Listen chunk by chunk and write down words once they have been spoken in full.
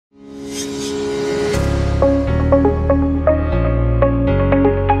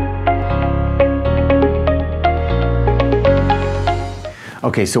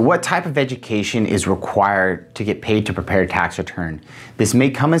Okay, so what type of education is required to get paid to prepare a tax return? This may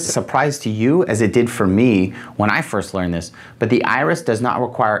come as a surprise to you as it did for me when I first learned this, but the IRS does not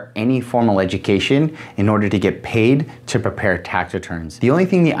require any formal education in order to get paid to prepare tax returns. The only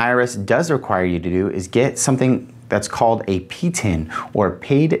thing the IRS does require you to do is get something that's called a PTIN, or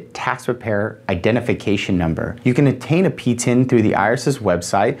Paid Tax Preparer Identification Number. You can obtain a PTIN through the IRS's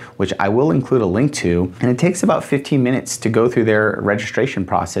website, which I will include a link to, and it takes about 15 minutes to go through their registration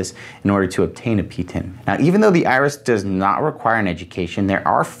process in order to obtain a PTIN. Now, even though the IRS does not require an education, there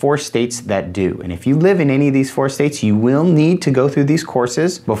are 4 states that do, and if you live in any of these 4 states, you will need to go through these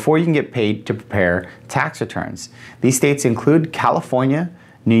courses before you can get paid to prepare tax returns. These states include California,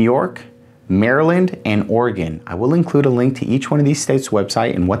 New York, Maryland, and Oregon. I will include a link to each one of these states'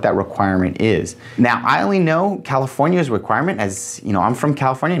 website and what that requirement is. Now, I only know California's requirement as, you know, I'm from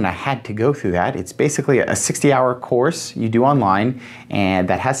California and I had to go through that. It's basically a 60-hour course you do online and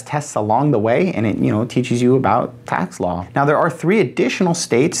that has tests along the way, and it, you know, teaches you about tax law. Now, there are 3 additional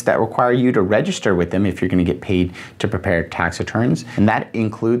states that require you to register with them if you're going to get paid to prepare tax returns, and that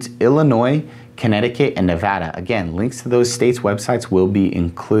includes Illinois, Connecticut, and Nevada. Again, links to those states' websites will be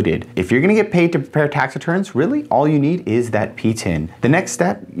included. If you're gonna get paid to prepare tax returns, really all you need is that PTIN. The next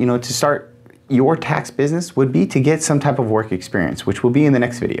step, you know, to start your tax business would be to get some type of work experience, which will be in the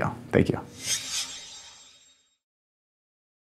next video. Thank you.